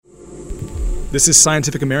This is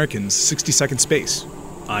Scientific American's 60-Second Space.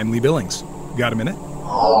 I'm Lee Billings. Got a minute?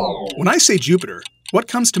 When I say Jupiter, what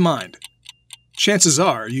comes to mind? Chances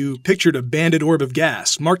are you pictured a banded orb of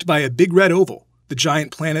gas marked by a big red oval, the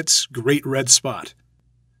giant planet's Great Red Spot.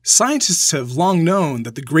 Scientists have long known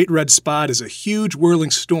that the Great Red Spot is a huge whirling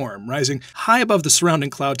storm rising high above the surrounding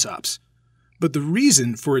cloud tops. But the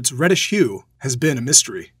reason for its reddish hue has been a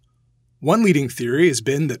mystery. One leading theory has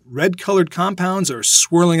been that red-colored compounds are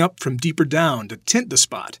swirling up from deeper down to tint the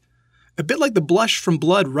spot, a bit like the blush from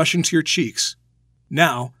blood rushing to your cheeks.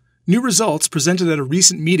 Now, new results presented at a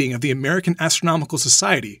recent meeting of the American Astronomical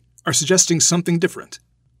Society are suggesting something different.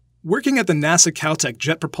 Working at the NASA Caltech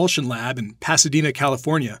Jet Propulsion Lab in Pasadena,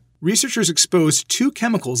 California, researchers exposed two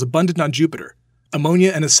chemicals abundant on Jupiter,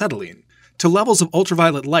 ammonia and acetylene, to levels of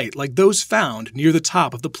ultraviolet light like those found near the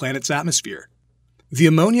top of the planet's atmosphere. The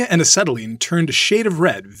ammonia and acetylene turned a shade of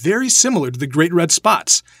red very similar to the Great Red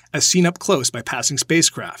Spots, as seen up close by passing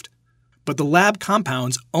spacecraft. But the lab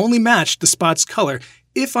compounds only matched the spot's color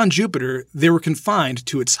if on Jupiter they were confined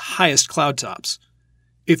to its highest cloud tops.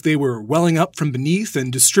 If they were welling up from beneath and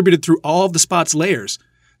distributed through all of the spot's layers,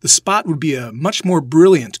 the spot would be a much more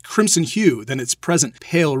brilliant crimson hue than its present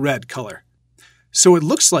pale red color. So it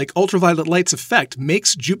looks like ultraviolet light's effect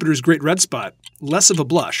makes Jupiter's Great Red Spot less of a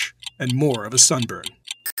blush and more of a sunburn.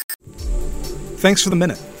 Thanks for the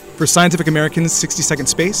minute. For Scientific American's 60-Second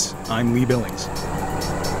Space, I'm Lee Billings.